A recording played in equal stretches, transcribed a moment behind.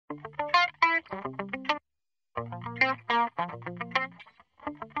Happy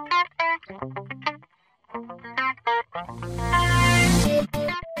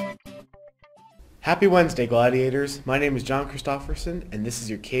Wednesday, Gladiators! My name is John Christofferson, and this is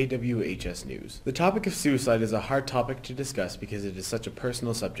your KWHS News. The topic of suicide is a hard topic to discuss because it is such a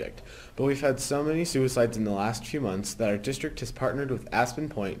personal subject, but we've had so many suicides in the last few months that our district has partnered with Aspen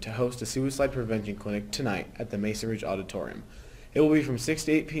Point to host a suicide prevention clinic tonight at the Mesa Ridge Auditorium. It will be from 6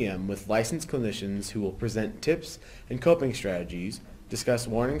 to 8 p.m. with licensed clinicians who will present tips and coping strategies, discuss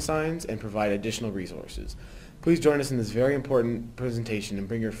warning signs, and provide additional resources. Please join us in this very important presentation and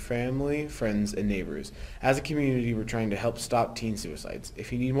bring your family, friends, and neighbors. As a community, we're trying to help stop teen suicides.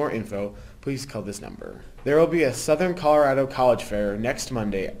 If you need more info, please call this number. There will be a Southern Colorado College Fair next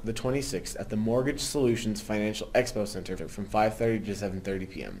Monday, the 26th, at the Mortgage Solutions Financial Expo Center from 5:30 to 7:30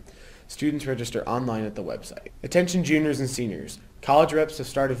 p.m. Students register online at the website. Attention juniors and seniors. College reps have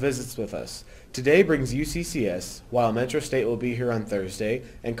started visits with us. Today brings UCCS, while Metro State will be here on Thursday,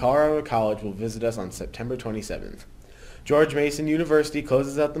 and Colorado College will visit us on September 27th. George Mason University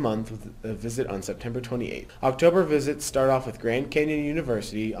closes out the month with a visit on September 28th. October visits start off with Grand Canyon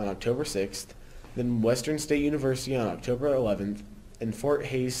University on October 6th, then Western State University on October 11th, and Fort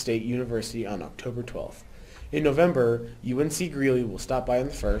Hays State University on October 12th. In November, UNC Greeley will stop by on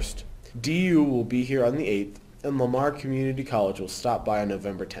the 1st, DU will be here on the 8th, and Lamar Community College will stop by on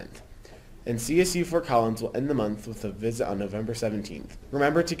November 10th. And CSU Fort Collins will end the month with a visit on November 17th.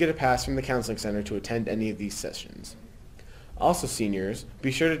 Remember to get a pass from the Counseling Center to attend any of these sessions. Also, seniors,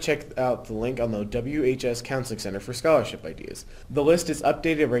 be sure to check out the link on the WHS Counseling Center for scholarship ideas. The list is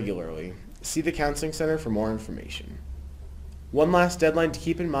updated regularly. See the Counseling Center for more information. One last deadline to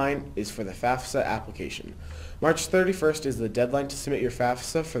keep in mind is for the FAFSA application. March 31st is the deadline to submit your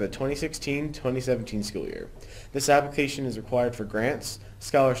FAFSA for the 2016-2017 school year. This application is required for grants,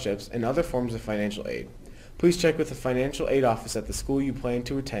 scholarships, and other forms of financial aid. Please check with the financial aid office at the school you plan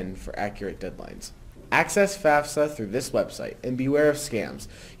to attend for accurate deadlines. Access FAFSA through this website, and beware of scams.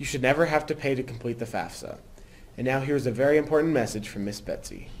 You should never have to pay to complete the FAFSA. And now here's a very important message from Miss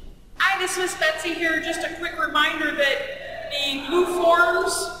Betsy. Hi, this is Miss Betsy here. Just a quick reminder that the blue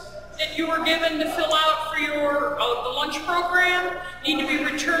forms that you were given to fill out for your the lunch program need to be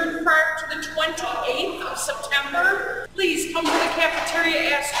returned prior to the 28th of September. Please come to the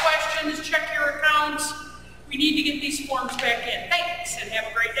cafeteria, ask questions, check your accounts. We need to get these forms back in. Thanks, and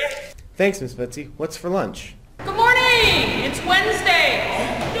have a great day. Thanks, Miss Betsy. What's for lunch? Good morning! It's Wednesday.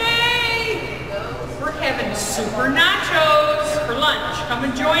 Yay! We're having super nachos for lunch. Come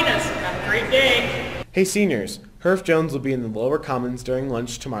and join us. Have a great day. Hey seniors, Herf Jones will be in the lower commons during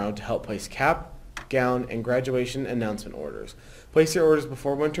lunch tomorrow to help place cap, gown, and graduation announcement orders. Place your orders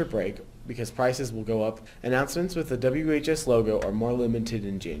before winter break because prices will go up. Announcements with the WHS logo are more limited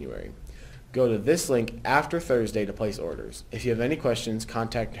in January. Go to this link after Thursday to place orders. If you have any questions,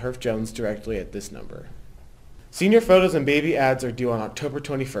 contact Herf Jones directly at this number. Senior photos and baby ads are due on October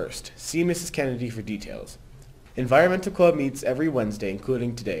 21st. See Mrs. Kennedy for details. Environmental Club meets every Wednesday,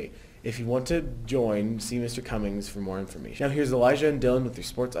 including today. If you want to join, see Mr. Cummings for more information. Now here's Elijah and Dylan with your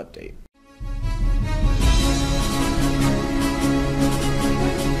sports update.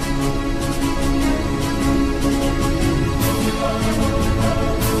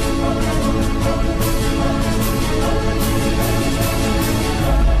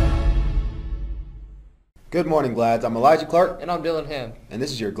 Good morning, Glads. I'm Elijah Clark. And I'm Dylan Ham. And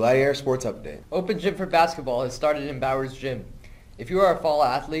this is your Gladiator Sports Update. Open Gym for Basketball has started in Bowers Gym. If you are a fall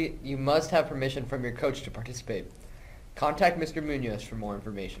athlete, you must have permission from your coach to participate. Contact Mr. Munoz for more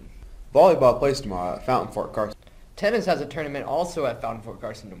information. Volleyball plays tomorrow at Fountain Fort Carson. Tennis has a tournament also at Fountain Fort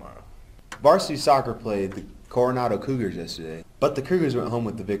Carson tomorrow. Varsity soccer played the Coronado Cougars yesterday, but the Cougars went home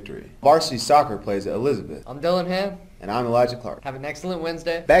with the victory. Varsity soccer plays at Elizabeth. I'm Dylan Ham. And I'm Elijah Clark. Have an excellent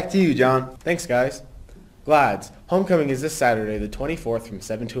Wednesday. Back to you, John. Thanks, guys. Glads, homecoming is this Saturday, the 24th from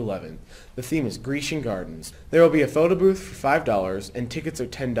 7 to 11. The theme is Grecian Gardens. There will be a photo booth for $5 and tickets are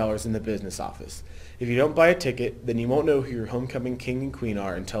 $10 in the business office. If you don't buy a ticket, then you won't know who your homecoming king and queen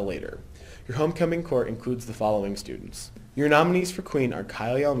are until later. Your homecoming court includes the following students. Your nominees for queen are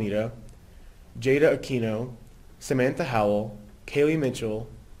Kylie Almeida, Jada Aquino, Samantha Howell, Kaylee Mitchell,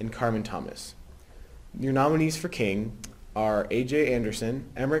 and Carmen Thomas. Your nominees for king are AJ Anderson,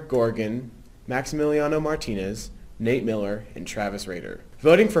 Emmerich Gorgon, Maximiliano Martinez, Nate Miller, and Travis Rader.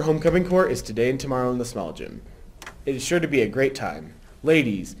 Voting for Homecoming Court is today and tomorrow in the small gym. It is sure to be a great time.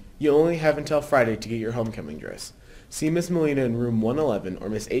 Ladies, you only have until Friday to get your homecoming dress. See Miss Molina in room 111 or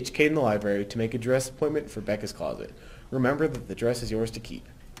Miss HK in the library to make a dress appointment for Becca's Closet. Remember that the dress is yours to keep.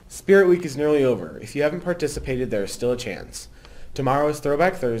 Spirit Week is nearly over. If you haven't participated, there is still a chance. Tomorrow is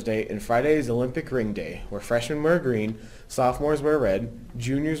Throwback Thursday, and Friday is Olympic Ring Day, where freshmen wear green, sophomores wear red,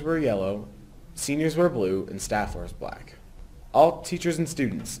 juniors wear yellow, seniors wear blue, and staff wears black. All teachers and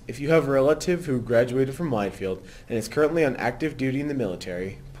students, if you have a relative who graduated from Linefield and is currently on active duty in the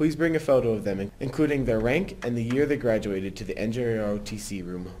military, please bring a photo of them, including their rank and the year they graduated, to the NJROTC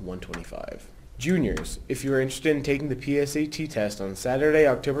room 125. Juniors, if you are interested in taking the PSAT test on Saturday,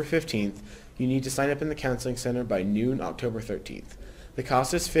 October 15th, you need to sign up in the Counseling Center by noon, October 13th. The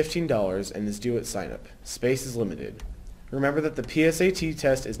cost is $15 and is due at sign-up. Space is limited. Remember that the PSAT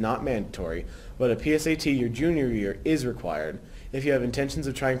test is not mandatory, but a PSAT your junior year is required if you have intentions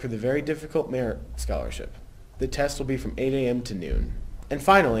of trying for the very difficult merit scholarship. The test will be from 8 a.m. to noon. And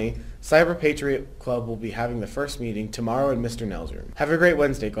finally, Cyber Patriot Club will be having the first meeting tomorrow in Mr. Nell's room. Have a great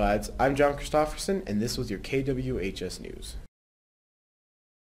Wednesday, Glads. I'm John Christofferson, and this was your KWHS News.